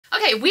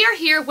Okay, we are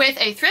here with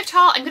a thrift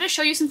haul. I'm going to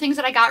show you some things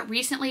that I got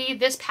recently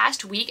this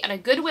past week at a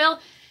Goodwill,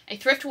 a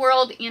Thrift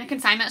World, and a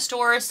consignment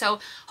store. So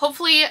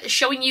hopefully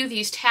showing you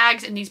these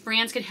tags and these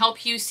brands can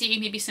help you see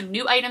maybe some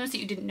new items that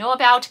you didn't know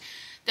about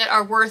that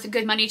are worth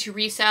good money to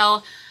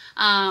resell.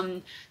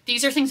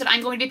 These are things that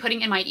I'm going to be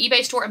putting in my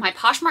eBay store and my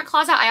Poshmark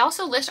closet. I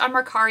also list on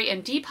Mercari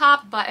and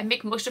Depop, but I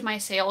make most of my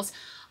sales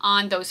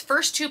on those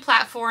first two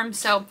platforms.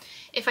 So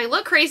if I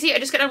look crazy, I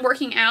just got done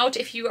working out.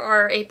 If you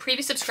are a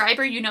previous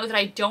subscriber, you know that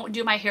I don't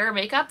do my hair or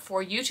makeup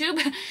for YouTube.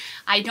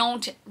 I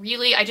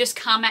just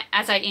come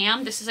as I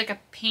am. This is like a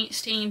paint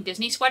stained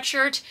Disney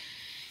sweatshirt.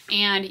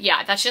 And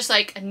yeah, that's just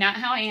like not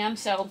how I am.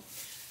 So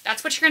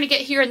that's what you're going to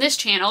get here in this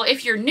channel.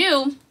 If you're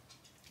new,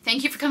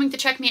 thank you for coming to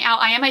check me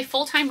out. I am a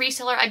full-time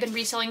reseller. I've been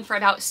reselling for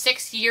about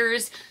 6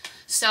 years.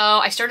 So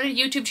I started a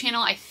YouTube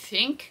channel, I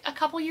think a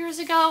couple years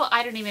ago.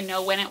 I don't even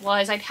know when it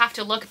was. I'd have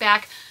to look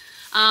back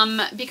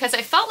because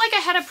I felt like I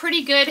had a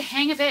pretty good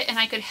hang of it and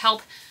I could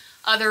help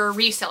other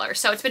resellers.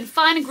 So it's been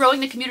fun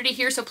growing the community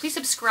here. So please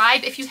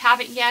subscribe if you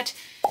haven't yet.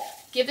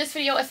 Give this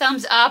video a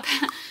thumbs up.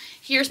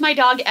 Here's my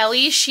dog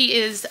Ellie.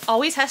 She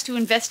always has to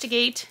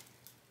investigate,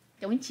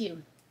 don't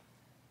you?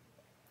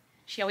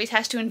 She always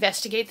has to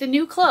investigate the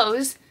new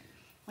clothes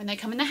when they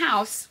come in the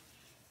house.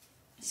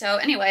 So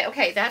anyway,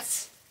 okay,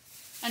 that's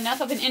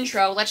enough of an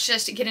intro. Let's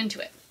just get into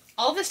it.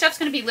 All of this stuff's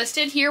going to be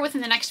listed here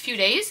within the next few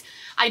days.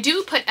 I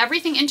do put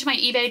everything into my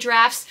eBay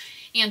drafts,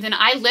 and then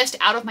I list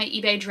out of my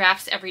eBay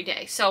drafts every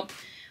day. So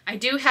I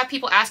do have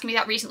people asking me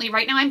that recently.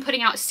 Right now I'm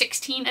putting out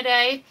 16 a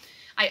day.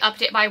 I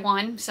upped it by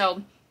 1,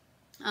 so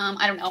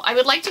I don't know. I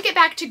would like to get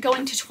back to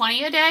going to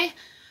 20 a day,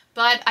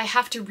 but I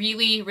have to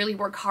really, really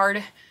work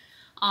hard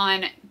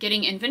on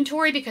getting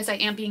inventory because I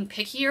am being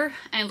pickier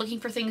and looking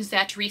for things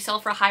that resell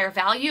for a higher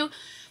value,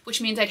 which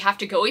means I'd have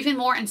to go even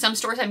more. In some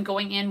stores, I'm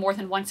going in more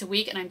than once a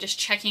week and I'm just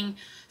checking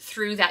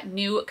through that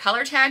new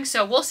color tag.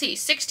 So we'll see.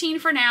 16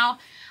 for now.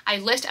 I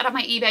list out of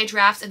my eBay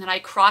drafts and then I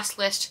cross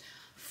list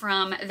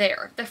from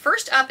there. The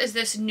first up is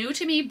this new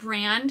to me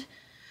brand,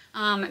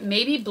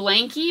 maybe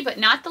Blanky, but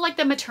not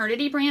the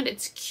maternity brand.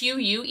 It's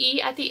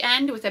QUE at the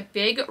end with a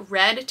big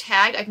red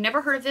tag. I've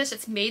never heard of this.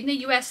 It's made in the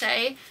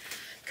USA.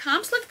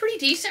 Comps look pretty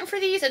decent for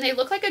these and they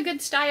look like a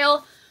good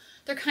style.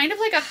 They're kind of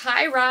like a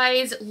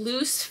high-rise,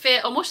 loose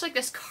fit, almost like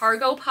this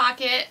cargo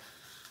pocket,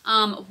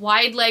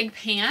 wide leg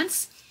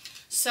pants.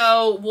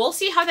 So we'll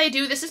see how they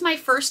do. This is my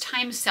first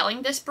time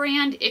selling this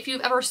brand. If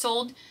you've ever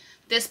sold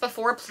this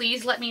before,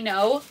 please let me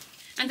know.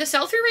 And the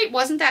sell-through rate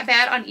wasn't that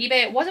bad on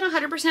eBay. It wasn't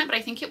 100%, but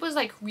I think it was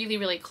like really,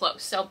 really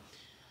close. So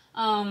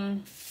yeah,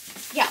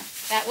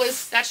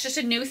 that's just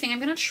a new thing I'm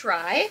gonna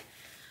try.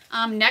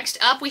 Next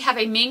up, we have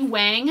a Ming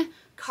Wang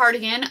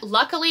cardigan.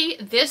 Luckily,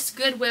 this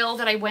Goodwill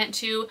that I went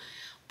to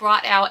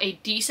brought out a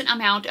decent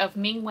amount of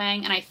Ming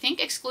Wang and I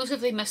think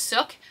exclusively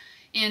Masuk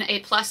in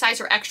a plus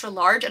size or extra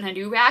large on a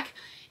new rack,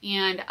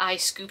 and I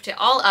scooped it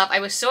all up.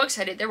 I was so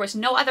excited. There was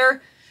no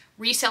other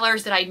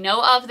resellers that I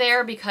know of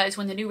there because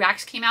when the new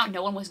racks came out,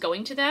 no one was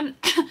going to them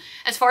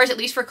as far as at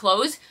least for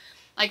clothes.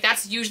 Like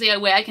that's usually a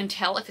way I can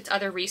tell if it's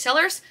other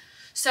resellers.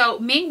 So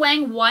Ming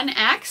Wang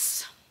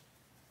 1X,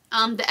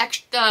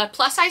 the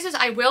plus sizes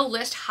I will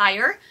list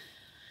higher.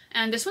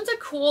 And this one's a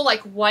cool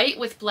like white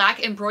with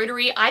black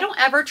embroidery. I don't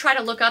ever try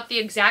to look up the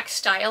exact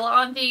style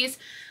on these.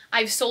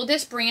 I've sold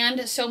this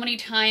brand so many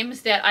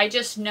times that I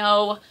just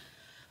know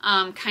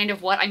kind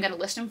of what I'm going to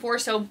list them for.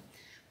 So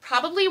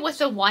probably with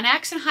the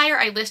 1X and higher,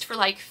 I list for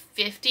like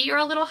 50 or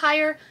a little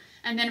higher.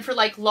 And then for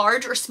like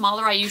large or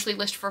smaller, I usually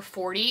list for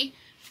 40.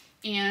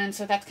 And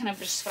so that's kind of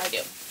just what I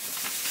do.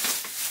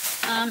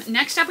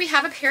 Next up, we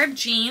have a pair of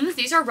jeans.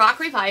 These are Rock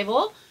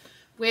Revival,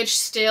 which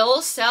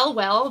still sell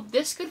well.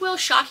 This Goodwill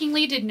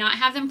shockingly did not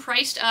have them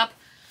priced up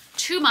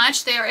too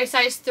much. They are a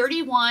size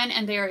 31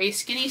 and they are a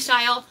skinny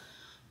style,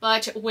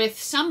 but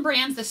with some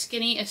brands the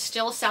skinny is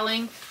still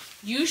selling.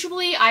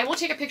 Usually I will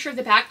take a picture of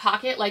the back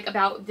pocket like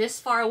about this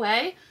far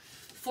away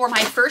for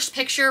my first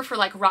picture for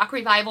like Rock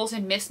Revivals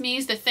and Miss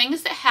Me's, the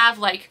things that have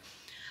like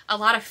a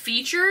lot of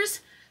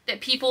features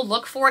that people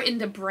look for in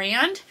the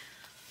brand.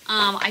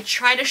 I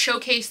try to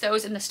showcase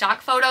those in the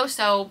stock photo,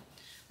 so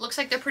looks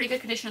like they're pretty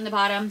good condition on the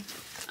bottom.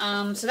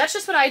 So that's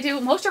just what I do.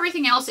 Most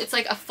everything else, it's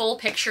like a full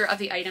picture of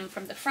the item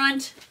from the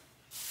front.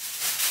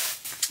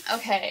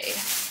 Okay.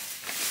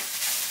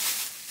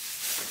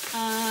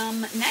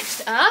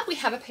 Next up, we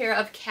have a pair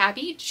of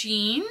Cabby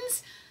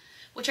jeans,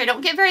 which I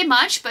don't get very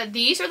much, but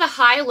these are the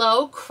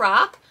high-low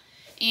crop.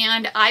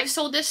 And I've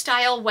sold this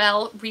style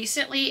well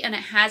recently, and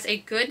it has a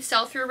good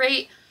sell-through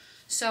rate.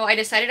 So I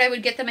decided I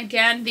would get them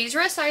again. These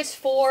are a size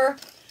 4.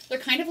 They're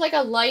kind of like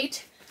a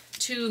light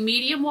to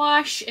medium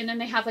wash, and then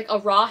they have like a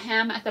raw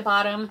hem at the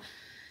bottom,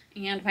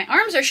 and my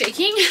arms are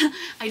shaking.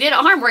 I did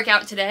an arm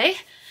workout today.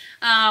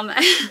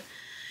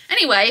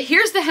 Anyway,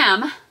 here's the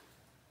hem,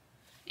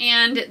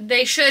 and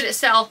they should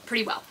sell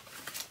pretty well.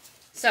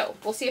 So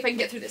we'll see if I can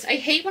get through this. I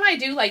hate when I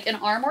do like an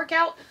arm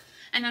workout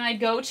and then I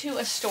go to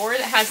a store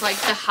that has like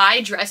the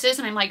high dresses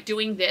and I'm like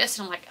doing this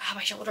and I'm like, ah,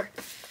 my shoulder.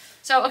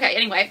 So okay,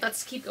 anyway,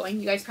 let's keep going.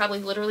 You guys probably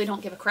literally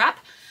don't give a crap.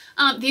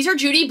 These are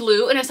Judy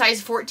Blue in a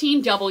size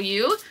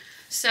 14W.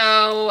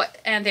 So,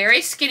 and they're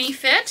a skinny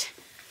fit.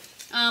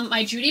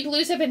 My Judy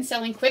Blues have been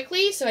selling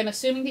quickly, so I'm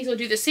assuming these will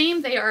do the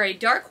same. They are a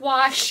dark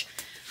wash,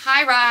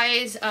 high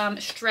rise,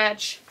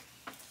 stretch,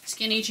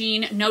 skinny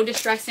jean, no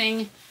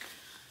distressing.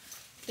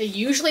 They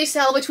usually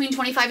sell between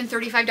 $25 and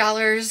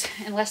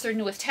 $35 unless they're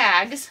new with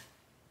tags,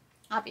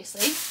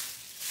 obviously.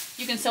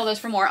 You can sell those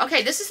for more.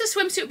 Okay, this is a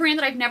swimsuit brand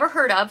that I've never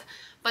heard of,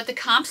 but the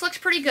comps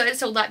looked pretty good,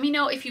 so let me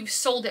know if you've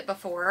sold it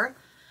before.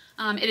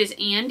 It is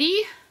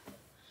Andy.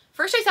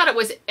 First I thought it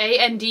was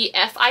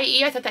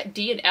A-N-D-F-I-E. I thought that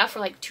D and F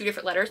were like two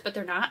different letters, but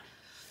they're not.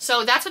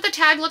 So that's what the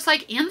tag looks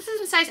like, and this is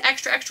in size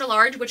extra, extra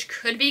large, which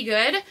could be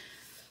good.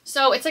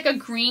 So it's like a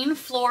green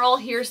floral.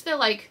 Here's the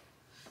like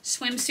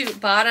swimsuit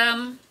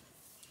bottom,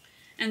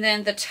 and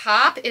then the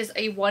top is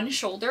a one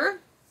shoulder.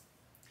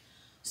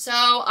 So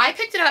I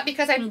picked it up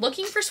because I'm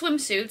looking for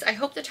swimsuits. I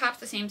hope the top's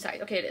the same size.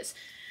 Okay, it is.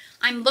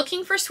 I'm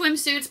looking for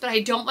swimsuits, but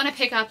I don't want to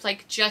pick up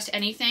like just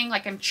anything.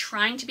 Like I'm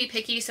trying to be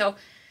picky. So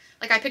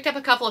like I picked up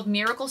a couple of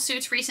Miracle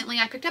suits recently.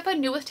 I picked up a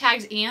new with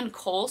tags and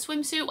Cole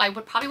swimsuit. I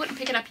probably wouldn't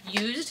pick it up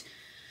used,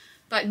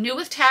 but new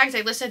with tags,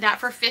 I listed that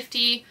for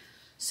 $50.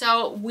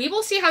 So we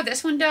will see how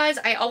this one does.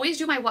 I always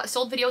do my what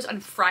sold videos on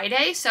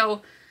Friday.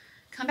 So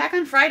come back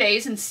on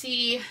Fridays and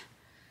see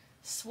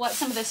what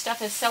some of this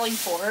stuff is selling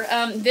for.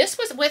 This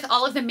was with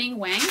all of the Ming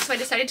Wang, so I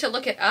decided to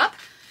look it up.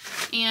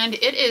 And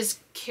it is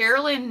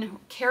Caroline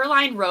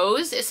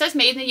Rose. It says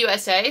made in the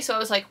USA, so I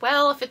was like,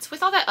 well, if it's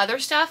with all that other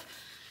stuff,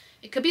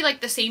 it could be like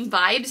the same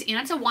vibes, and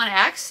it's a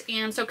 1X,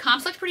 and so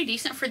comps look pretty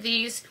decent for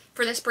these,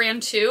 for this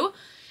brand too.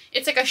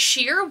 It's like a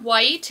sheer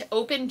white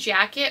open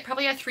jacket,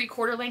 probably a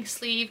 3/4 length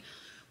sleeve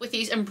with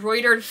these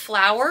embroidered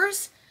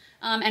flowers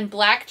and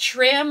black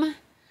trim.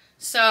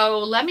 So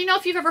let me know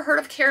if you've ever heard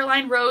of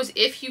Caroline Rose,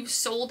 if you've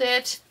sold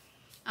it.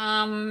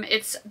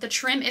 The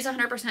trim is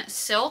 100%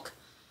 silk.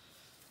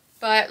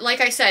 But like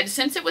I said,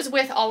 since it was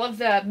with all of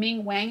the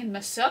Ming Wang and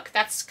Masuk,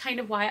 that's kind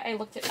of why I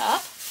looked it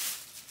up.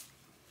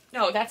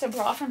 No, that's a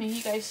bra for me.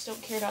 You guys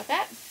don't care about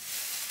that.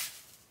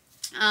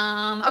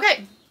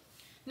 Okay.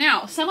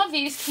 Now, some of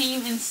these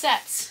came in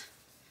sets.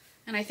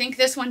 And I think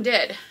this one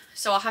did.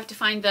 So I'll have to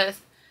find the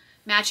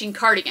matching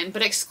cardigan.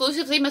 But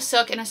exclusively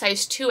Masuk in a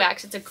size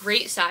 2X. It's a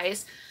great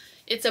size.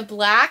 It's a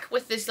black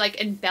with this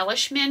like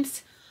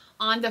embellishments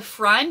on the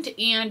front,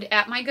 and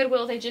at my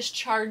Goodwill they just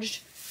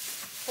charged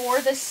for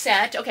the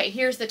set. Okay,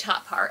 here's the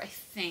top part, I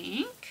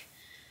think.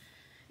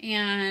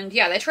 And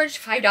yeah, they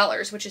charged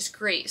 $5, which is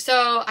great.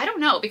 So I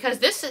don't know, because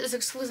this is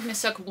exclusive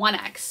Masuk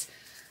 1X.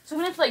 So I'm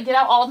gonna have to like get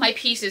out all of my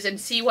pieces and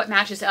see what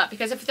matches up,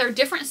 because if they're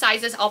different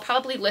sizes, I'll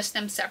probably list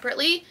them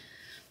separately.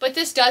 But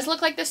this does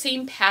look like the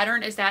same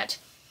pattern as that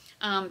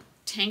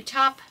tank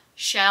top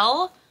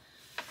shell.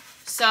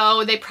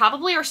 So they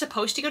probably are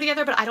supposed to go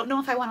together, but I don't know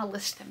if I want to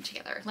list them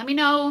together. Let me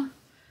know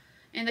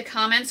in the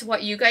comments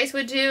what you guys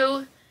would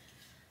do.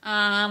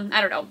 I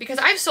don't know, because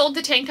I've sold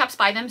the tank tops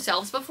by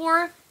themselves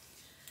before,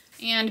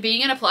 and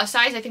being in a plus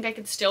size, I think I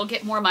could still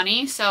get more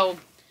money. So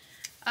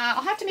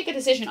I'll have to make a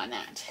decision on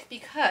that,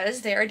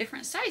 because they are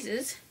different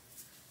sizes,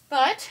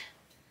 but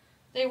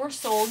they were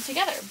sold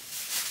together.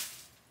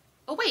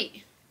 Oh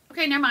wait,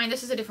 okay, never mind,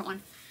 this is a different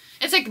one.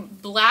 It's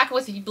like black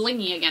with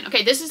blingy again.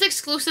 Okay, this is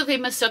exclusively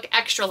Masuk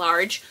extra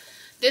large.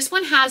 This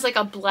one has like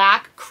a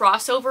black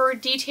crossover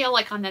detail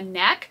like on the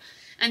neck,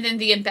 and then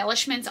the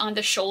embellishments on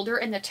the shoulder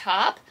and the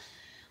top.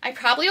 I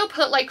probably will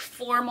put like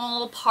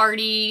formal,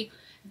 party,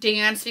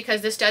 dance,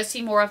 because this does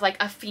seem more of like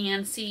a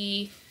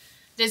fancy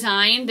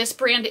design. This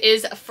brand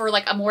is for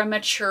like a more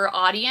mature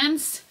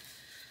audience,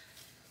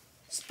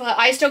 but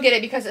I still get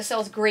it because it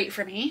sells great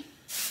for me.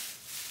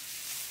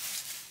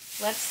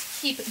 Let's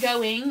keep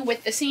going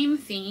with the same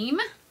theme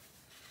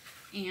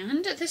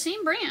and the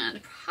same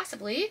brand,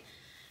 possibly.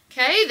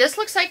 Okay, this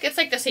looks like it's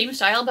like the same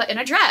style, but in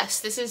a dress.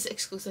 This is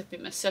exclusively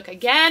Masuk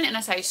again in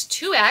a size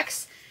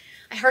 2X.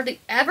 I hardly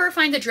ever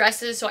find the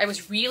dresses, so I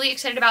was really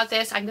excited about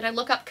this. I'm gonna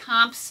look up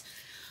comps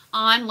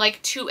on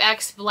like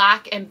 2X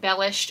black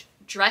embellished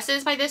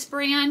dresses by this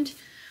brand.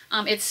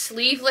 It's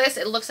sleeveless.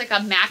 It looks like a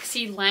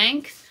maxi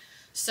length.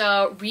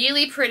 So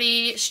really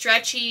pretty,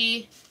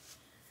 stretchy,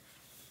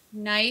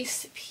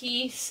 nice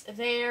piece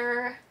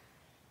there.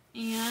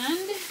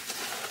 And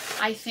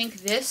I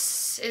think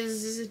this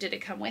is, did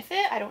it come with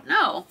it? I don't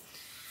know.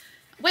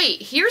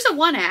 Wait, here's a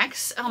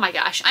 1X. Oh my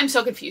gosh, I'm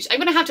so confused. I'm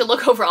gonna have to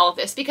look over all of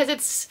this because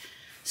it's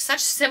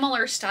such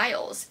similar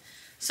styles.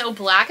 So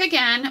black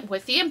again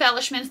with the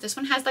embellishments. This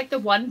one has like the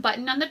one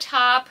button on the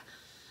top.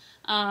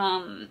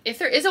 If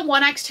there is a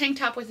 1X tank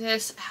top with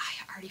this,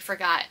 I already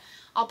forgot.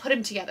 I'll put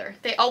them together.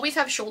 They always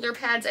have shoulder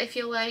pads, I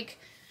feel like.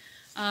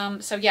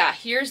 So yeah,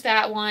 here's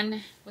that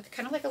one with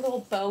kind of like a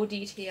little bow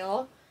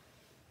detail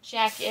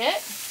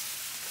jacket.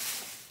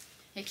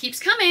 It keeps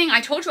coming.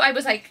 I told you I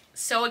was like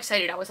so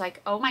excited. I was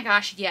like, oh my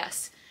gosh,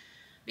 yes.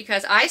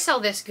 Because I sell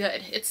this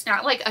good. It's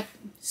not like a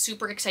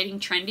super exciting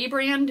trendy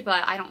brand,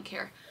 but I don't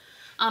care.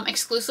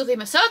 Exclusively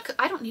Masuk.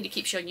 I don't need to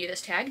keep showing you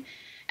this tag.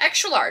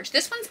 Extra large.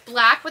 This one's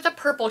black with a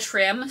purple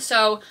trim.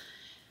 So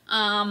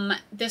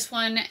this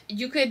one,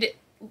 you could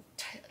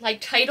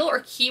like title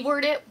or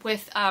keyword it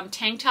with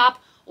tank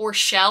top or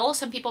shell.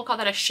 Some people call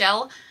that a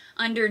shell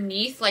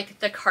underneath like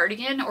the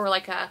cardigan or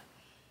like a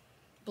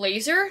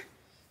blazer.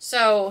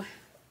 So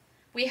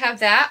we have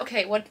that.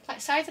 Okay, what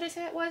size did I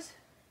say it was?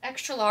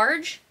 Extra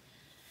large.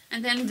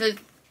 And then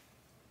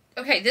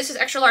okay, this is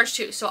extra large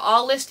too. So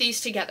I'll list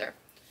these together.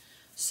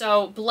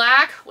 So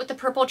black with the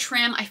purple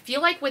trim. I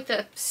feel like with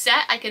the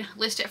set, I can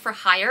list it for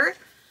higher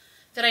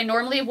than I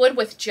normally would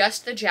with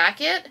just the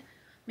jacket.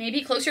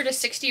 Maybe closer to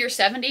 60 or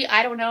 70.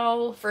 I don't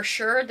know for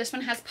sure. This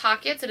one has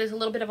pockets. It is a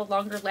little bit of a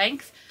longer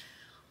length.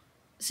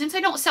 Since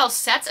I don't sell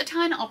sets a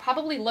ton, I'll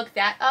probably look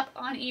that up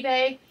on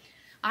eBay.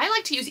 I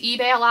like to use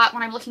eBay a lot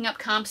when I'm looking up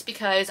comps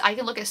because I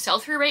can look at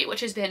sell-through rate,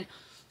 which has been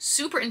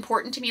super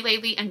important to me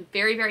lately and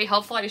very, very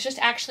helpful. I was just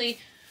actually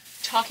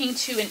talking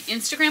to an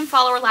Instagram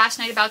follower last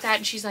night about that,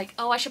 and she's like,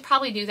 oh, I should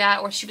probably do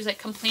that. Or she was like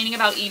complaining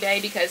about eBay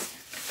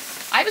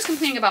because I was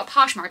complaining about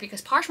Poshmark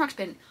because Poshmark's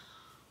been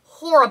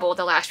horrible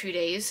the last few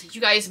days. You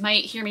guys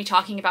might hear me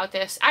talking about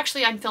this.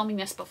 Actually, I'm filming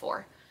this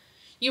before.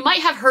 You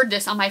might have heard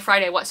this on my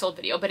Friday What Sold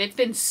video, but it's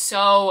been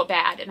so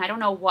bad and I don't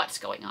know what's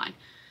going on.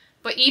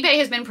 But eBay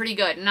has been pretty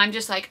good, and I'm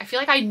just like, I feel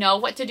like I know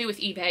what to do with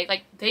eBay.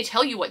 Like, they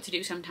tell you what to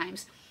do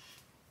sometimes.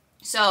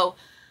 So,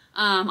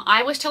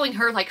 I was telling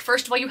her, like,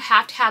 first of all, you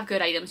have to have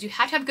good items. You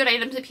have to have good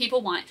items that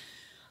people want.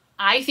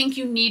 I think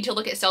you need to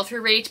look at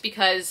sell-through rate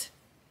because,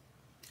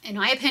 in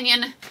my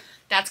opinion,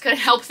 that's going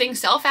to help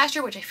things sell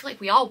faster, which I feel like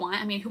we all want.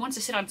 I mean, who wants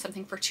to sit on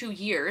something for 2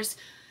 years?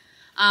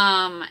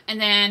 And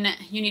then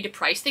you need to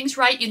price things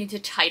right. You need to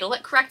title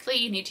it correctly.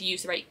 You need to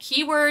use the right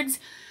keywords.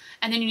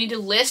 And then you need to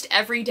list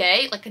every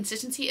day. Like,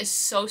 consistency is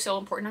so, so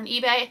important on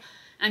eBay.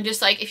 And I'm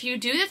just like, if you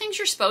do the things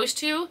you're supposed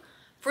to,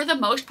 for the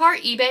most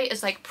part, eBay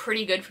is like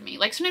pretty good for me.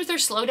 Like, sometimes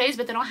there's slow days,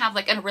 but they don't have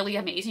like a really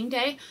amazing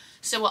day.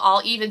 So it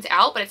all evens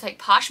out. But it's like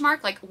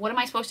Poshmark, like, what am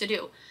I supposed to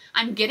do?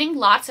 I'm getting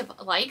lots of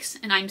likes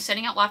and I'm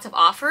sending out lots of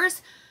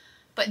offers,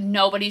 but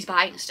nobody's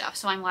buying stuff.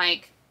 So I'm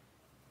like,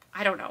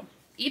 I don't know.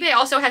 eBay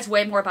also has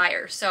way more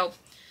buyers. So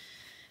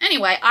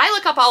anyway, I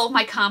look up all of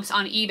my comps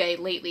on eBay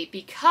lately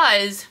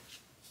because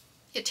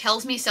it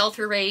tells me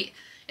sell-through rate.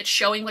 It's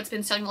showing what's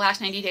been selling the last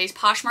 90 days.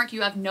 Poshmark,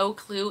 you have no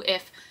clue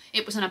if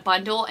it was in a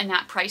bundle and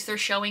that price they're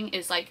showing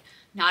is like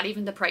not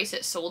even the price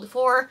it sold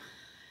for.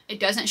 It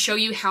doesn't show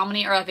you how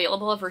many are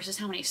available versus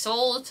how many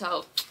sold.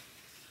 So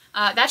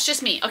that's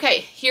just me.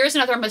 Okay, here's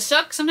another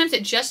Masuk. Sometimes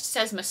it just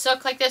says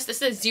Masuk like this.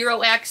 This is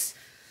 0X.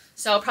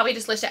 So I'll probably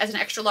just list it as an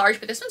extra large,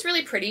 but this one's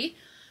really pretty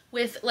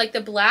with like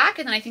the black.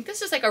 And then I think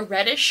this is like a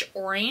reddish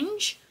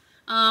orange.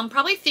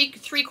 Probably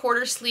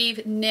 3/4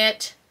 sleeve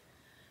knit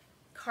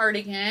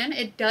cardigan.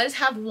 It does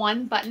have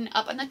one button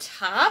up on the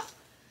top.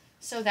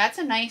 So that's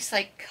a nice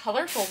like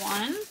colorful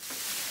one.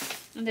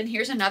 And then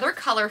here's another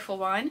colorful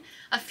one.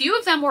 A few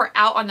of them were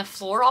out on the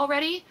floor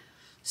already.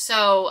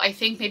 So I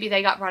think maybe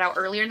they got brought out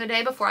earlier in the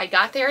day before I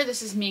got there.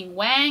 This is Ming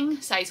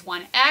Wang, size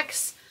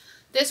 1X.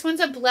 This one's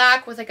a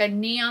black with like a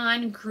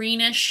neon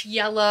greenish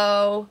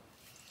yellow.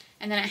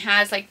 And then it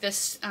has like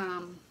this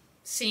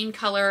same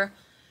color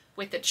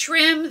with the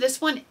trim. This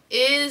one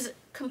is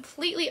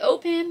completely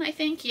open, I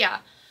think. Yeah.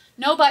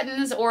 No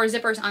buttons or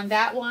zippers on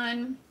that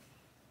one.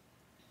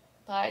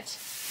 But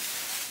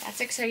that's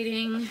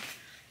exciting.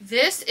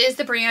 This is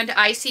the brand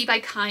IC by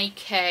Connie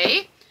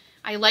K.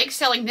 I like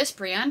selling this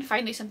brand.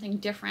 Finally something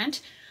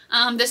different.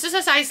 This is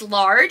a size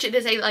large. It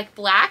is a like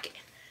black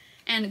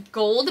and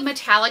gold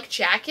metallic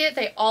jacket.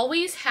 They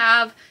always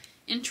have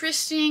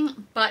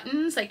interesting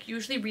buttons, like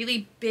usually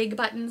really big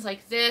buttons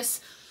like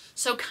this.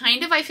 So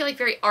kind of, I feel like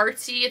very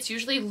artsy. It's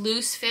usually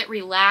loose fit,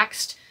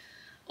 relaxed,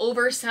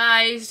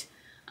 oversized.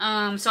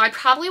 So I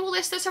probably will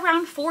list this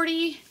around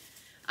 40.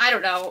 I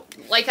don't know.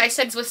 Like I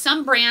said, with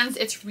some brands,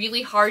 it's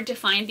really hard to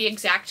find the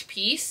exact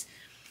piece.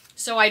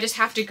 So I just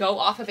have to go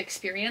off of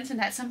experience, and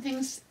that's some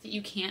things that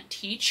you can't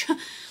teach.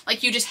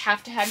 Like, you just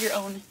have to have your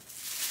own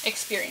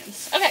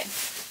experience. Okay.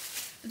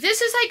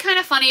 This is like kind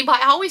of funny,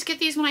 but I always get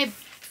these when I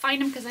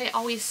find them because I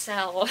always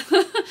sell.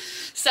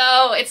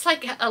 So it's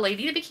like a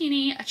lady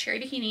bikini, a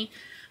cherry bikini.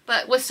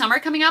 But with summer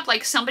coming up,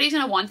 like somebody's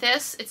going to want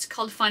this. It's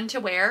called Fun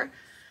to Wear.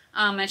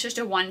 It's just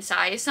a one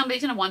size.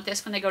 Somebody's going to want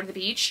this when they go to the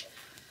beach.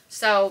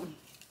 So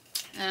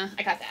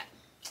I got that.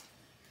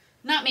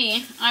 Not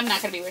me. I'm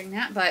not going to be wearing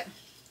that, but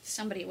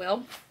somebody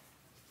will.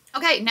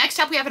 Okay, next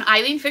up we have an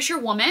Eileen Fisher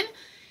Woman.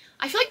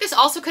 I feel like this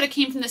also could have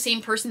came from the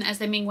same person as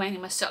the Ming Wang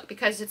and Masuk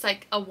because it's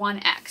like a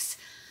 1X.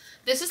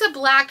 This is a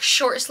black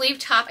short sleeve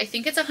top. I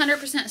think it's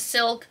 100%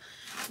 silk,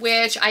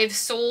 which I've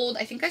sold,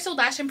 I think I sold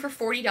last time for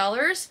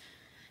 $40.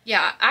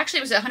 Yeah, actually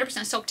it was a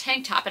 100% silk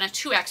tank top and a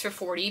 2X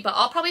for $40, but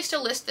I'll probably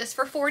still list this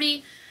for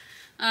 $40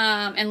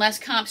 unless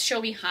comps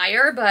show me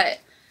higher, but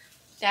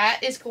that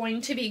is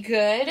going to be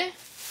good.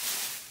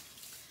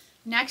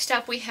 Next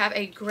up we have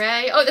a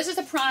gray, oh, this is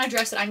a Prana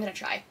dress that I'm going to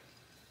try.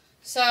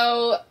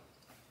 So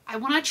I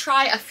want to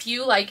try a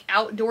few like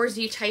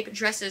outdoorsy type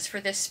dresses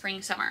for this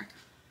spring summer.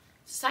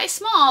 Size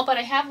small, but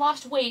I have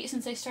lost weight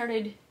since I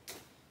started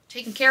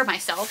taking care of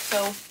myself,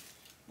 so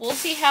we'll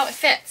see how it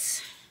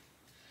fits.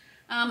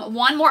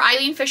 One more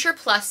Eileen Fisher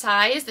plus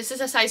size. This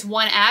is a size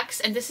 1X,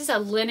 and this is a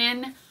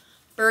linen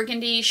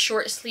burgundy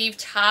short sleeve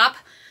top.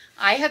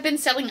 I have been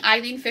selling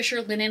Eileen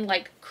Fisher linen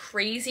like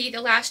crazy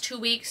the last 2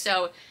 weeks,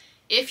 so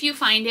if you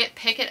find it,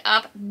 pick it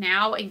up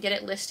now and get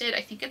it listed.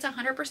 I think it's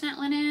 100%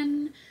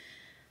 linen.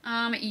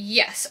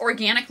 Yes,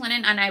 organic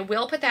linen, and I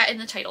will put that in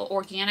the title,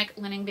 organic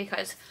linen,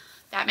 because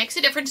that makes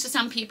a difference to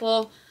some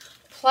people.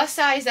 Plus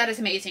size, that is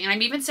amazing, and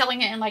I'm even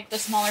selling it in like the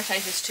smaller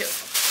sizes too.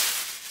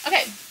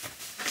 Okay,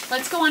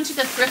 let's go on to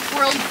the Thrift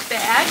World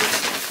bag,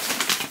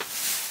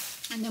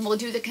 and then we'll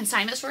do the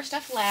consignment store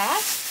stuff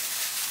last.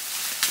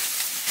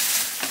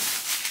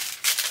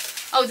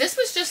 Oh, this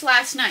was just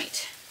last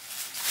night.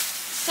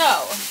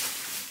 So,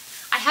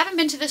 I haven't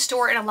been to the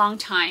store in a long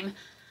time,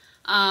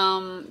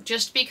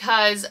 just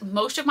because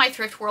most of my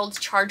Thrift Worlds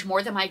charge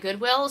more than my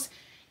Goodwills,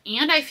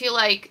 and I feel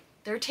like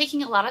they're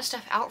taking a lot of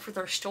stuff out for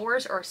their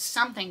stores or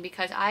something,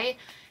 because I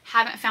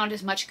haven't found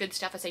as much good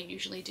stuff as I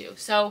usually do.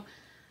 So,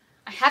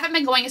 I haven't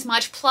been going as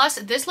much. Plus,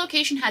 this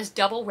location has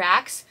double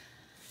racks,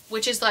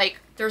 which is like,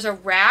 there's a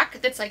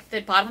rack that's like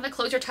the bottom of the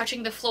clothes are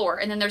touching the floor,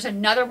 and then there's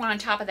another one on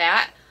top of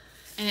that.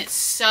 And it's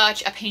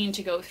such a pain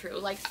to go through.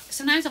 Like,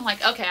 sometimes I'm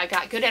like, okay, I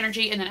got good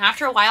energy. And then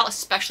after a while,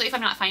 especially if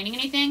I'm not finding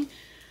anything,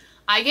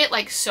 I get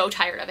like so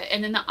tired of it.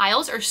 And then the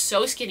aisles are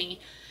so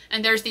skinny.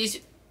 And there's these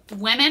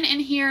women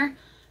in here,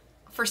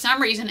 for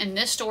some reason, in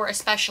this store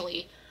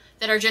especially,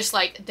 that are just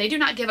like, they do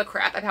not give a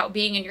crap about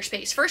being in your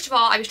space. First of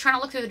all, I was trying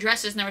to look through the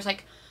dresses, and there was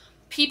like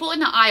people in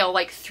the aisle,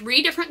 like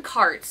 3 different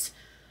carts.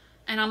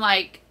 And I'm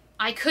like,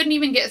 I couldn't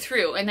even get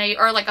through, and they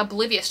are like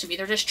oblivious to me.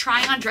 They're just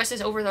trying on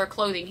dresses over their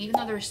clothing, even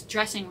though there's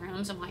dressing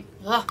rooms. I'm like,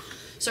 ugh.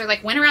 So I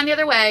like went around the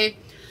other way.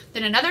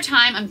 Then another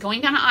time I'm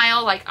going down an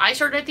aisle, like I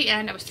started at the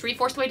end, I was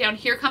 3/4 the way down.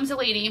 Here comes a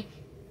lady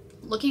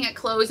looking at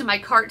clothes, and my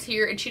cart's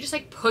here, and she just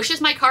like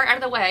pushes my cart out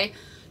of the way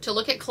to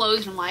look at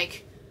clothes, and I'm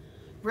like,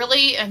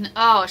 really? And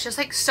oh, it's just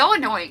like so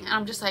annoying. And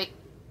I'm just like,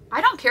 I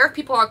don't care if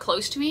people are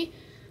close to me.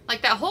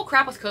 Like that whole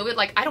crap with COVID,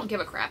 like I don't give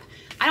a crap.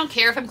 I don't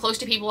care if I'm close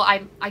to people. I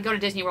go to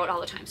Disney World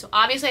all the time, so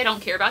obviously I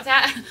don't care about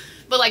that.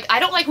 But like, I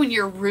don't like when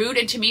you're rude,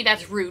 and to me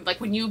that's rude.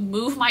 Like when you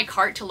move my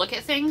cart to look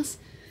at things,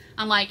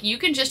 I'm like, you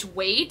can just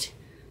wait.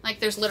 Like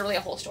there's literally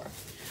a whole store.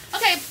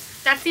 Okay,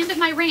 that's the end of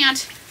my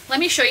rant. Let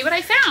me show you what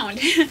I found.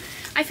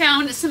 I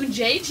found some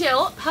J.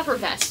 Jill puffer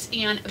vests,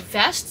 and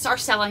vests are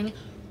selling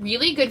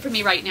really good for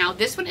me right now.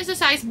 This one is a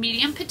size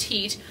medium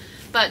petite,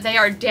 but they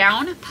are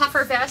down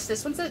puffer vests.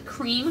 This one's a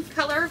cream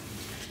color.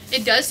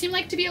 It does seem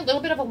like to be a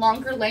little bit of a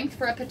longer length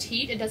for a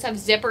petite. It does have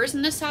zippers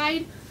in the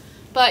side,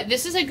 but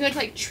this is a good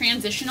like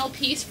transitional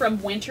piece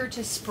from winter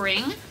to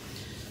spring.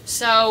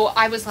 So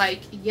I was like,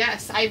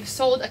 yes. I've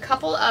sold a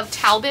couple of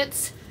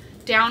Talbot's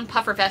down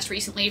puffer vest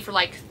recently for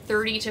like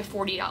 $30 to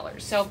 $40.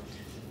 So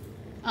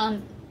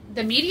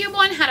the medium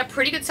one had a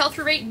pretty good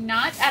sell-through rate,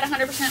 not at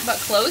 100% but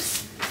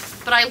close.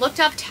 But I looked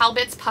up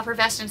Talbot's puffer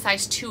vest in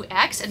size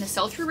 2X, and the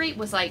sell-through rate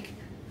was like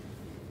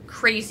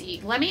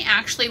crazy. Let me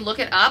actually look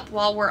it up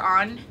while we're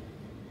on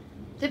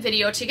the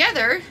video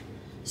together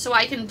so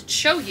I can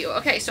show you.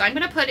 Okay, so I'm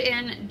gonna put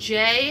in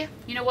J,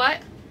 you know what?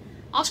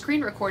 I'll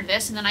screen record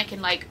this, and then I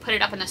can like put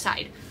it up on the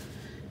side,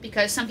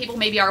 because some people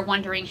maybe are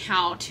wondering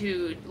how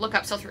to look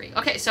up sell-through rate.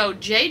 Okay, so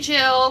J.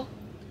 Jill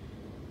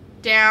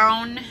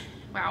down,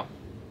 wow.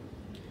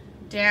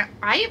 Down,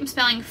 I am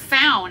spelling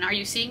fawn. Are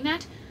you seeing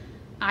that?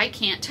 I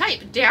can't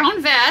type. Down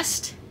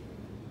vest.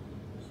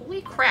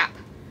 Holy crap.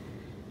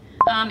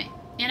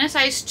 In a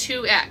size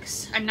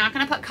 2X. I'm not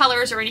going to put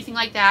colors or anything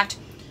like that.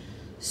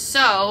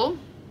 So,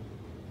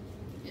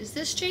 is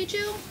this J.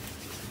 Jill?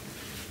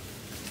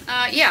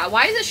 Yeah,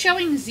 why is it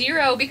showing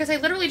 0? Because I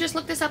literally just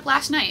looked this up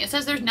last night. It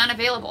says there's none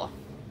available.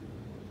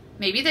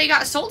 Maybe they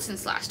got sold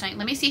since last night.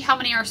 Let me see how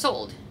many are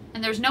sold.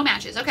 And there's no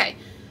matches. Okay,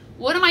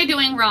 what am I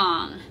doing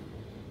wrong?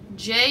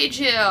 J.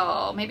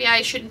 Jill. Maybe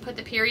I shouldn't put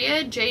the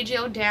period. J.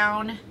 Jill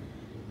down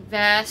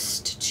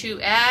vest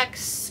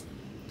 2X.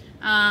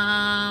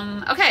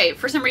 Okay,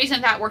 for some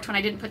reason that worked when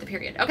I didn't put the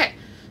period. Okay,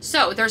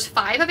 so there's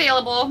 5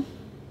 available,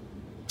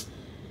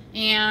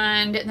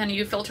 and then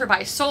you filter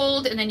by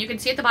sold, and then you can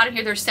see at the bottom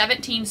here there's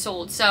 17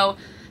 sold. So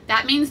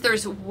that means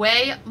there's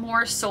way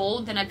more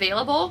sold than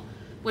available,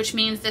 which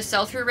means the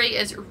sell-through rate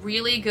is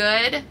really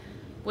good,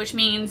 which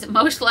means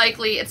most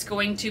likely it's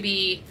going to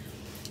be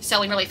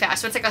selling really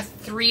fast. So it's like a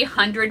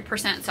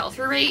 300%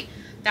 sell-through rate.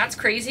 That's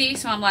crazy.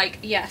 So I'm like,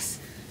 yes.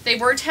 They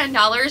were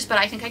 $10, but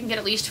I think I can get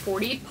at least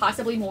 40,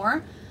 possibly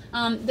more.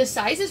 The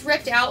size is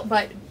ripped out,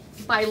 but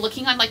by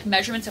looking on like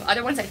measurements of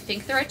other ones, I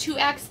think they're a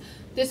 2X.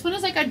 This one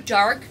is like a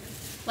dark,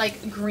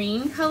 like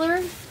green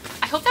color.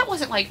 I hope that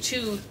wasn't like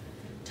too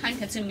time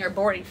consuming or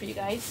boring for you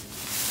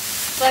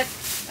guys. But,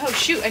 oh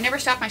shoot, I never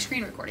stopped my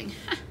screen recording.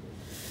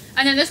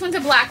 And then this one's a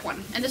black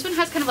one. And this one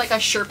has kind of like a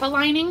Sherpa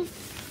lining.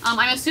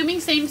 I'm assuming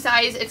same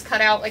size, it's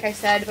cut out like I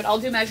said, but I'll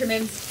do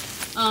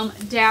measurements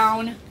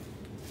down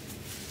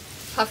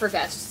puffer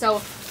vest.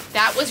 So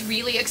that was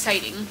really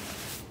exciting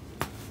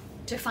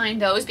to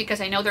find those, because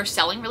I know they're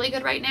selling really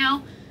good right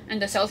now,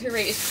 and the sell-through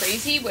rate is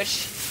crazy,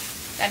 which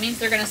that means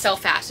they're going to sell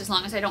fast as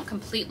long as I don't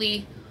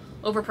completely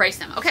overprice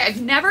them. Okay,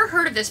 I've never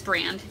heard of this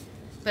brand,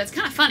 but it's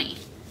kind of funny.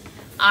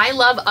 I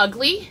Love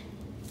Ugly.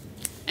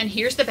 And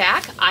here's the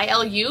back,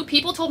 ILU.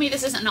 People told me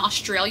this is an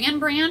Australian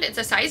brand. It's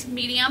a size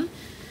medium.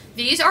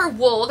 These are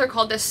wool. They're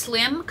called the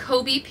Slim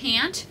Kobe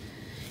Pant.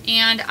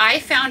 And I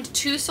found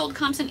 2 sold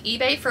comps on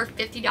eBay for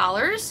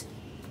 $50.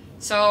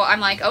 So I'm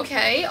like,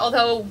 okay.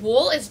 Although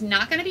wool is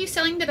not going to be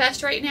selling the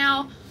best right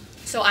now.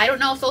 So I don't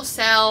know if they'll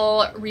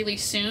sell really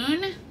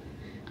soon.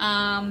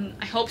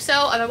 I hope so.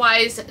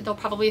 Otherwise, they'll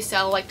probably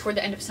sell like toward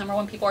the end of summer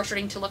when people are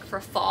starting to look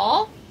for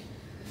fall.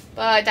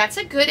 But that's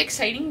a good,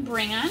 exciting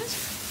brand.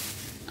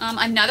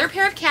 Another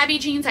pair of cabbie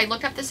jeans. I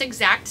looked up this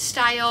exact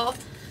style.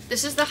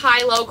 This is the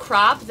high-low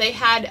crop. They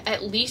had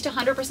at least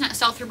 100%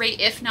 sell-through rate,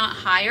 if not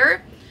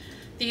higher.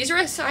 These are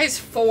a size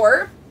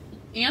 4.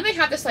 And they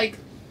have this like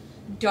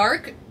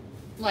dark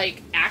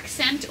like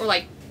accent, or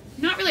like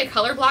not really a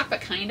color block,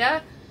 but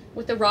kinda,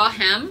 with the raw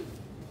hem.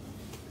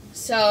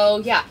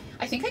 So yeah,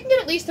 I think I can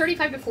get at least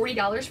 $35 to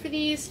 $40 for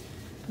these.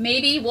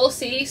 Maybe, we'll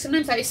see.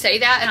 Sometimes I say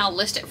that and I'll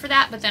list it for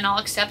that, but then I'll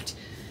accept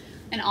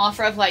an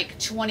offer of like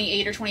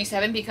 28 or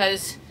 27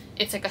 because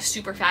it's like a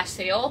super fast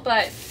sale.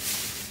 But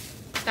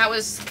that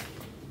was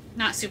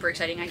not super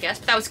exciting, I guess,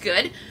 but that was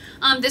good.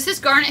 This is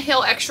Garnet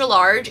Hill extra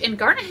large, and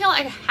Garnet Hill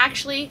I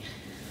actually,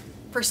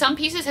 for some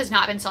pieces, has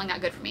not been selling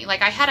that good for me.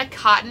 Like I had a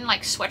cotton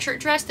like sweatshirt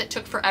dress that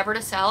took forever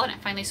to sell, and it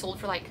finally sold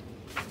for like,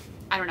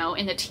 I don't know,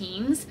 in the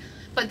teens.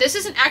 But this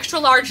is an extra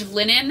large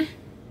linen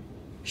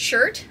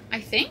shirt,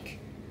 I think.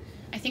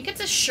 I think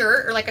it's a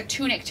shirt or like a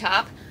tunic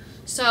top.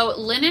 So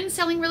linen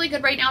selling really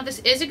good right now. This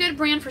is a good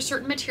brand for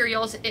certain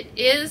materials. It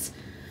is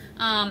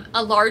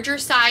a larger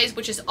size,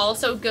 which is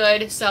also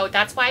good. So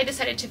that's why I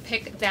decided to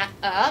pick that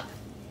up.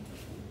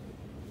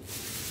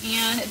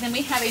 And then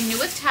we have a New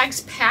With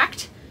Tags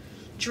packed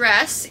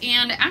dress.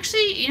 And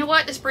actually, you know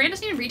what? This brand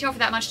doesn't even retail for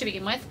that much to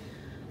begin with.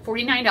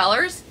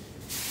 $49.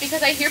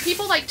 Because I hear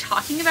people like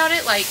talking about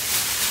it like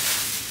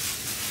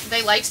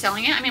they like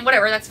selling it. I mean,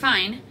 whatever, that's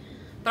fine.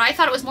 But I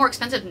thought it was more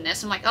expensive than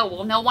this. I'm like, oh,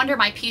 well, no wonder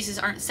my pieces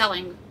aren't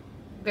selling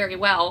very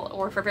well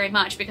or for very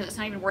much, because it's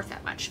not even worth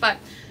that much. But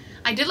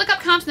I did look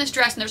up comps in this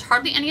dress, and there's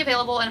hardly any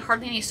available and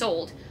hardly any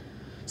sold.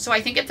 So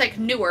I think it's like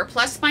newer.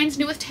 Plus mine's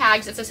New With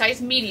Tags. It's a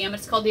size medium.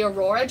 It's called the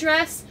Aurora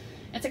dress.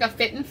 It's like a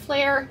fit and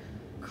flare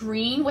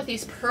green with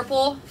these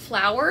purple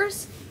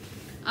flowers.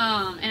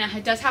 And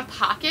it does have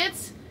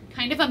pockets,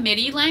 kind of a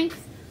midi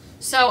length.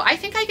 So I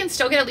think I can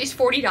still get at least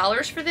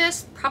 $40 for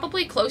this,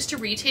 probably close to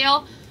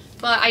retail.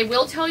 But I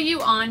will tell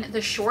you, on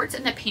the shorts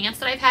and the pants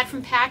that I've had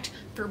from Packed,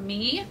 for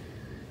me,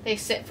 they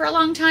sit for a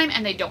long time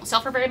and they don't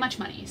sell for very much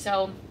money.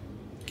 So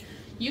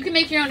you can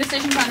make your own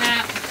decisions on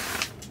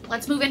that.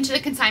 Let's move into the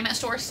consignment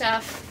store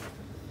stuff.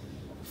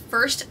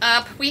 First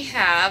up, we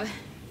have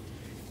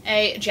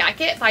a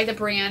jacket by the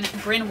brand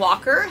Bryn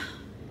Walker.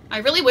 I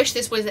really wish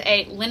this was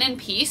a linen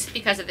piece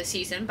because of the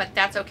season, but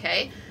that's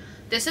okay.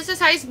 This is a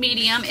size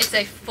medium. It's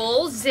a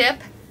full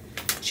zip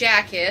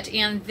jacket,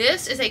 and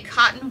this is a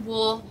cotton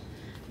wool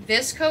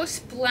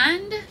viscose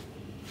blend.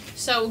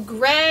 So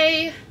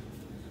gray,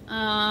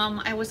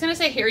 I was gonna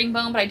say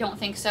herringbone, but I don't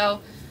think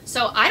so.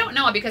 So I don't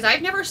know, because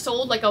I've never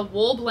sold like a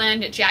wool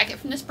blend jacket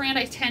from this brand.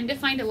 I tend to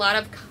find a lot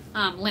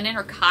of linen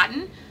or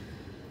cotton,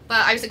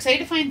 but I was excited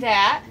to find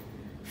that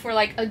for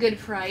like a good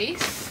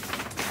price.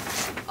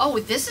 Oh,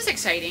 this is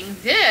exciting.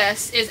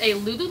 This is a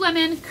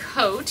Lululemon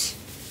coat,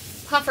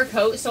 puffer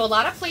coat. So a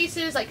lot of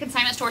places like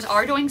consignment stores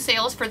are doing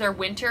sales for their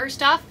winter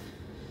stuff,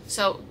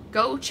 so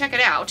go check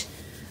it out.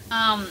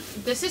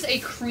 This is a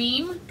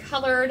cream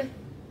colored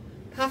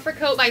puffer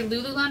coat by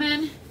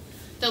Lululemon.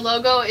 The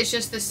logo is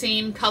just the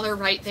same color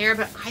right there,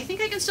 but I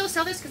think I can still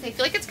sell this because I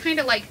feel like it's kind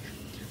of like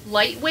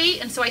lightweight,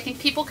 and so I think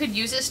people could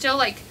use it still,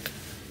 like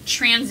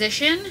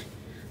transition.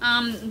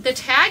 The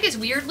tag is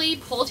weirdly,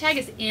 pull tag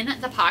is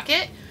in the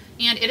pocket,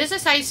 and it is a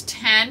size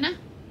 10.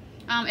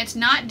 It's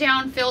not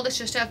down filled, it's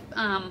just a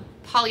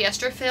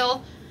polyester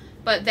fill,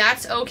 but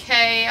that's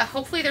okay.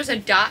 Hopefully there's a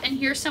dot in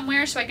here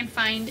somewhere so I can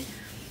find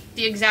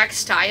the exact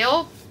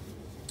style.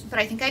 But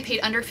I think I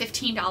paid under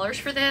 $15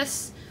 for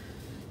this.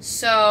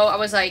 So I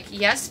was like,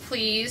 yes,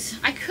 please.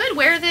 I could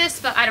wear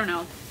this, but I don't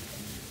know.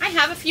 I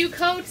have a few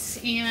coats,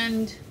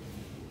 and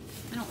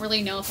I don't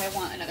really know if I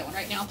want another one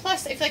right now.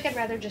 Plus, I feel like I'd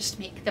rather just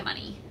make the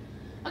money.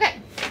 Okay.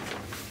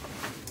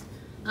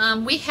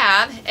 We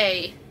have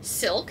a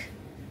silk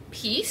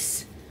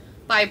piece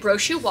by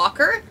Broshu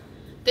Walker.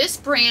 This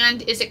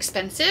brand is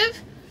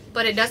expensive,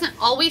 but it doesn't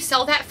always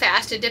sell that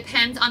fast. It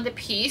depends on the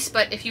piece,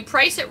 but if you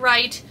price it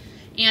right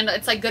and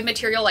it's like good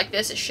material like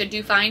this, it should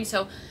do fine.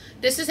 So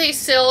this is a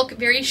silk,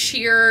 very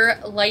sheer,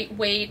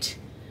 lightweight,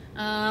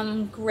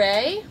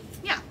 gray.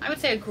 Yeah, I would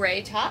say a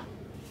gray top.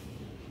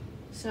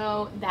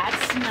 So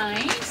that's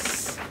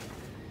nice.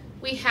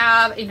 We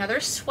have another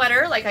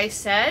sweater, like I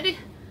said,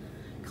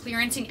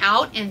 clearancing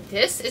out, and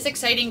this is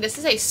exciting. This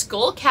is a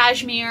skull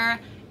cashmere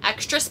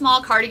extra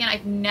small cardigan.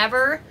 I've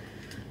never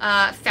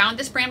found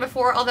this brand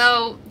before,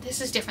 although this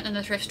is different than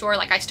the thrift store.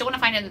 Like, I still want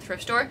to find it in the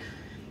thrift store,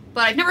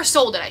 but I've never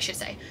sold it, I should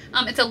say.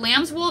 It's a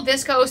lamb's wool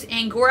viscose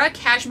Angora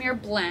cashmere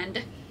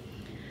blend,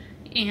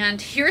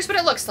 And here's what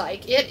it looks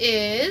like. It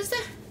is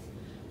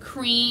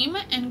cream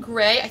and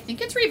gray. I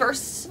think it's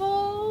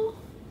reversible.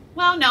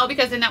 Well, no,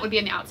 because then that would be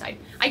on the outside.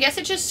 I guess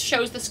it just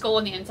shows the skull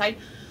on the inside,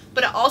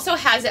 but it also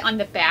has it on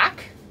the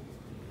back,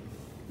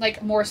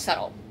 like more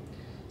subtle.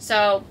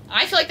 So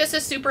I feel like this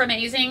is super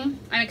amazing.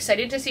 I'm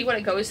excited to see what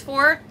it goes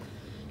for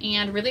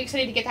and really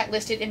excited to get that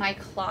listed in my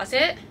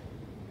closet.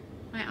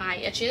 My eye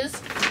itches.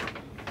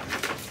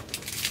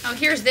 Oh,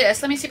 here's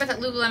this. Let me see about that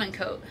Lululemon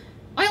coat.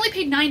 I only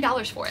paid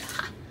 $9 for it.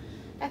 Ha,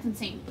 that's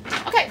insane.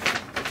 Okay.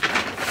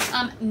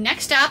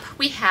 Next up,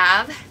 we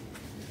have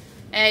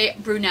a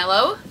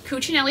Brunello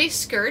Cucinelli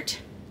skirt,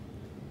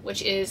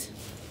 which is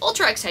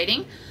ultra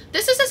exciting.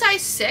 This is a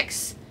size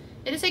 6.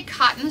 It is a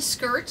cotton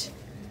skirt,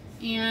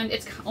 and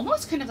it's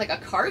almost kind of like a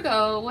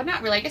cargo. Well,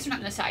 not really. I guess they're not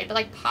on the side, but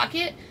like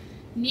pocket,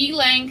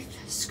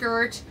 knee-length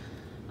skirt.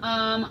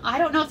 I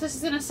don't know if this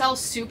is going to sell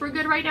super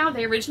good right now.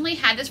 They originally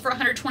had this for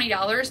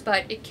 $120,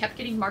 but it kept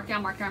getting marked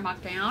down, marked down,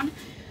 marked down,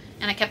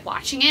 and I kept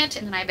watching it,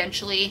 and then I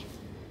eventually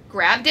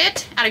grabbed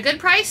it at a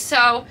good price.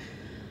 So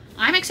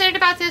I'm excited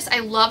about this. I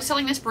love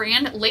selling this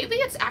brand. Lately,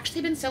 it's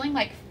actually been selling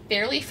like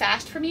fairly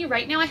fast for me.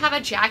 Right now, I have a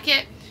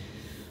jacket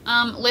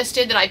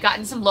listed that I've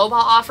gotten some lowball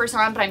offers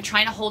on, but I'm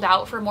trying to hold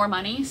out for more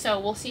money. So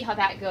we'll see how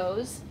that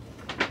goes.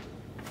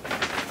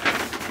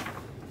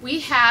 We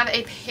have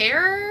a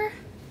pair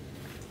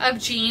of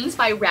jeans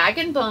by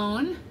Rag &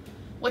 Bone,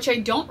 which I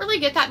don't really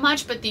get that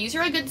much, but these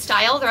are a good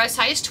style. They're a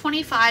size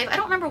 25. I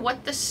don't remember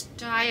what the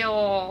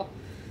style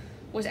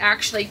was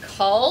actually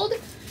called,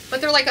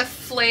 but they're like a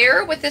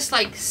flare with this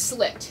like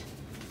slit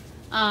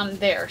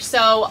there.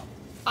 So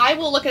I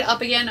will look it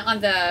up again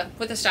on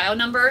with the style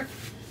number,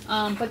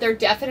 but they're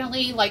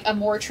definitely like a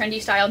more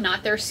trendy style,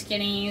 not their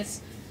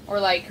skinnies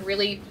or like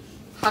really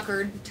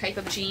puckered type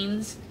of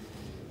jeans.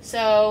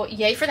 So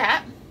yay for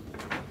that.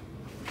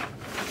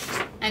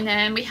 And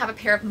then we have a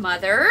pair of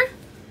Mother,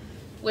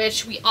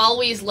 which we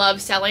always love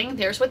selling.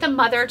 There's what the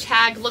Mother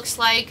tag looks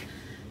like.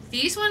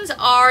 These ones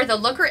are the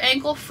Looker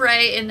Ankle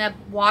Fray in the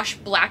Wash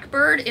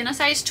Blackbird in a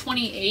size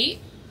 28.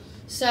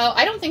 So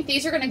I don't think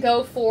these are going to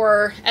go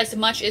for as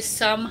much as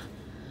some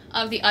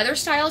of the other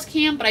styles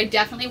can, but I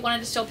definitely wanted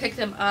to still pick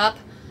them up.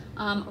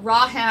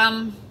 Raw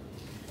hem.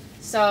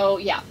 So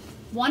yeah,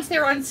 once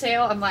they're on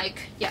sale, I'm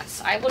like,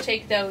 yes, I will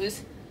take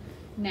those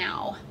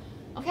now.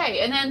 Okay,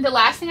 and then the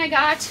last thing I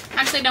got,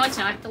 actually no it's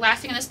not, the last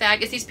thing in this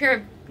bag is these pair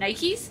of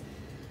Nikes,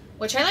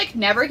 which I like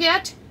never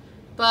get,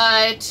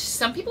 but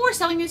some people are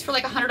selling these for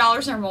like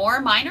 $100 or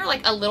more. Mine are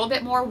like a little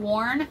bit more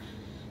worn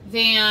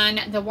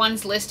than the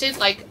ones listed,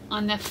 like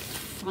on the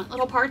front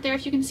little part there,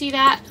 if you can see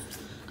that.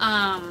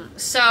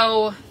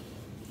 So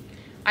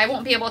I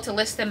won't be able to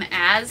list them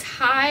as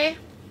high,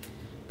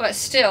 but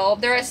still,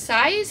 they're a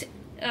size,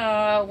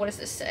 what does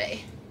this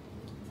say?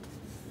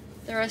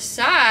 They're a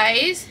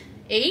size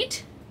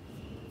 8.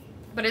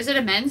 But is it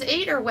a men's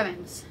 8 or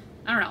women's?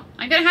 I don't know.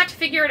 I'm going to have to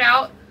figure it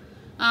out.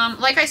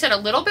 Like I said, a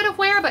little bit of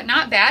wear, but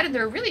not bad. And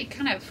they're really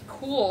kind of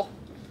cool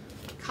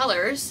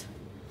colors.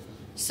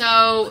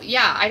 So,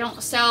 yeah, I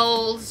don't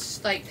sell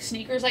like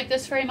sneakers like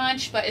this very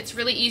much, but it's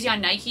really easy on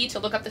Nike to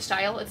look up the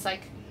style. It's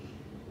like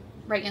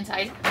right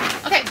inside.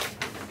 Okay,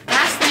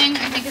 last thing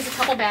I think is a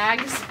couple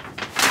bags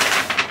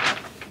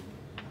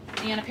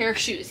and a pair of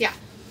shoes. Yeah.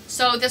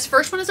 So this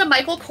first one is a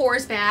Michael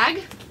Kors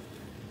bag,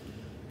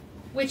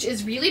 which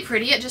is really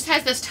pretty. It just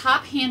has this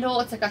top handle.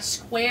 It's like a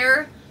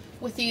square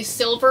with these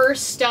silver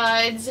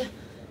studs,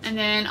 and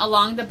then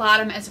along the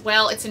bottom as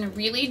well. It's in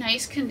really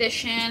nice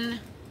condition.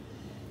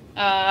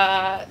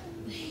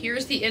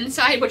 Here's the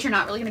inside, which you're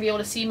not really going to be able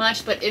to see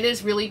much, but it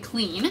is really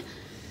clean.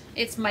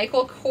 It's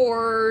Michael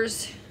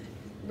Kors,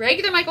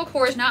 regular Michael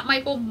Kors, not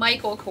Michael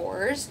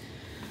Kors.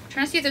 I'm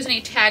trying to see if there's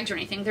any tags or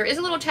anything. There is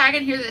a little tag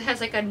in here that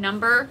has like a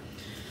number,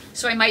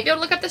 so I might be able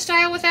to look up the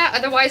style with that.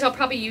 Otherwise, I'll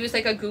probably use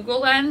like a Google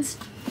lens.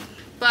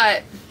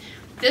 But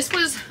this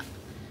was,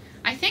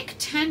 I think,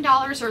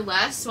 $10 or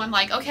less. So I'm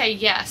like, okay,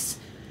 yes,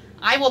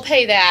 I will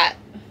pay that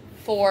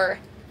for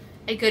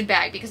a good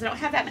bag because I don't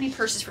have that many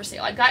purses for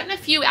sale. I've gotten a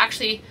few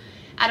actually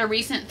at a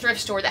recent thrift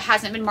store that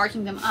hasn't been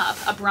marking them up,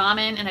 a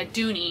Brahmin and a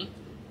Dooney.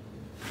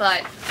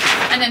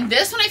 And then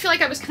this one I feel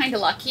like I was kind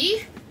of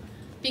lucky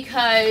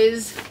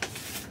because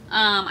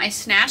I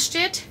snatched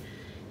it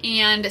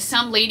and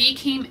some lady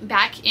came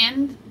back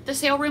in the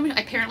sale room.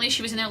 Apparently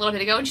she was in there a little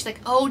bit ago and she's like,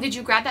 oh, did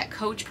you grab that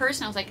Coach purse?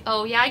 And I was like,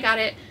 oh yeah, I got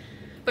it.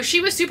 But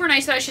she was super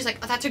nice about it. She's like,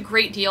 oh, that's a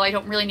great deal. I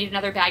don't really need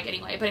another bag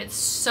anyway, but it's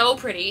so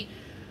pretty.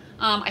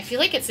 I feel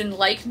like it's in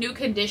like new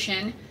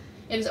condition.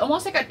 It is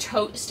almost like a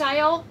tote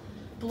style,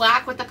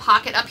 black with the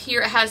pocket up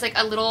here. It has like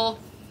a little,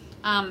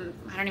 I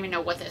don't even know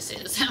what this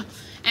is,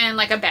 and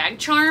like a bag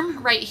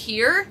charm right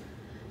here.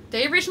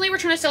 They originally were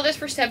trying to sell this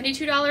for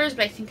 $72,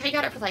 but I think I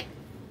got it for like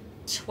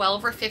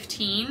 12 or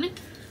 15.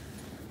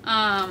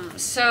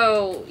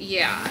 So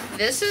yeah,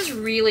 this is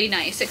really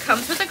nice. It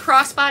comes with a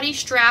crossbody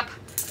strap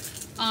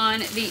on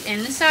the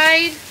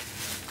inside.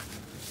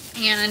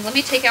 And let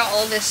me take out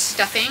all this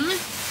stuffing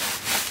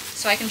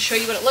so I can show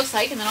you what it looks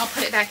like, and then I'll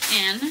put it back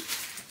in.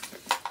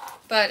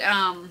 But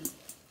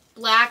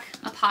black,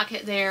 a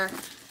pocket there,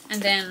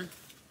 And then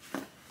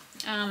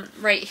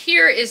right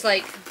here is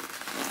like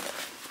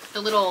the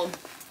little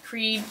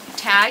Creed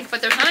tag,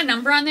 but there's not a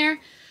number on there,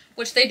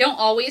 which they don't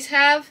always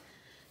have.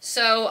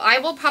 So I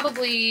will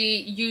probably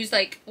use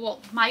like,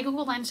 well, my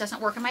Google Lens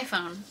doesn't work on my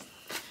phone.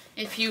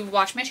 If you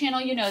watch my channel,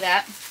 you know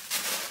that.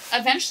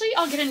 Eventually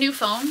I'll get a new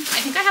phone.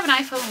 I think I have an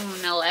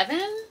iPhone 11,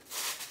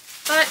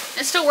 but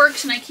it still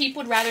works, and I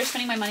would rather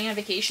spending my money on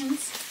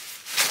vacations,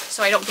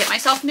 so I don't get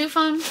myself a new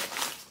phone.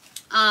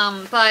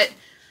 But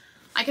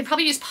I could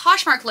probably use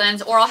Poshmark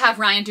lens, or I'll have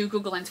Ryan do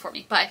Google Lens for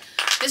me. But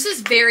this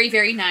is very,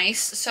 very nice.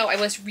 So I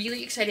was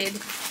really excited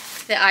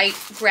that I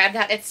grabbed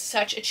that at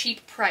such a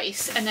cheap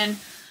price. And then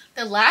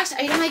the last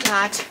item I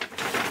got,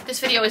 this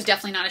video is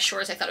definitely not as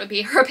short as I thought it would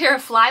be, a pair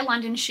of Fly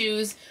London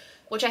shoes,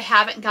 which I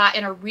haven't got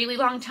in a really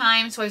long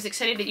time. So I was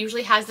excited. It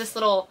usually has this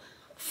little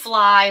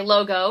Fly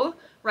logo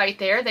right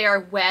there. They are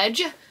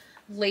wedge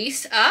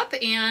lace up,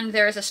 and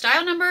there's a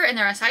style number, and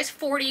they're a size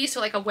 40, so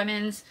like a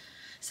women's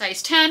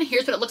size 10.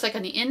 Here's what it looks like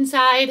on the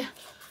inside,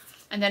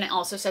 and then it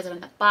also says it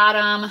on the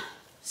bottom.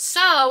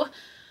 So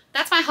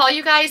that's my haul,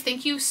 you guys.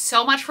 Thank you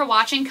so much for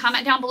watching.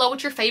 Comment down below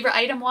what your favorite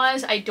item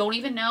was. I don't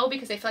even know,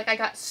 because I feel like I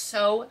got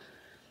so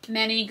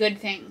many good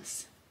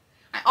things.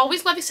 I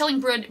always love selling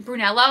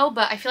Brunello,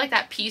 but I feel like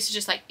that piece is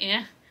just like,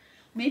 eh.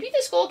 Maybe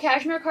this gold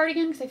cashmere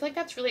cardigan, because I feel like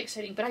that's really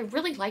exciting, but I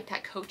really like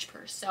that Coach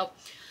purse. So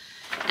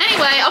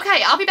anyway,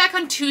 okay, I'll be back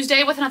on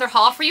Tuesday with another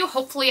haul for you.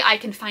 Hopefully I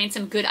can find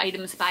some good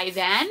items by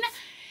then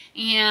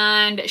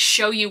and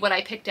show you what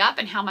I picked up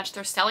and how much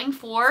they're selling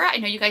for. I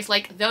know you guys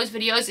like those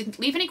videos.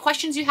 Leave any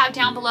questions you have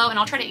down below, and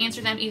I'll try to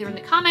answer them either in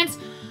the comments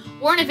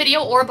or in a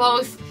video, or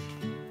both.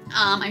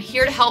 I'm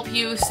here to help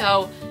you,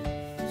 so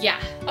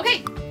yeah.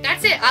 Okay,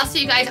 that's it. I'll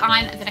see you guys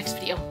on the next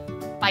video.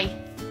 Bye.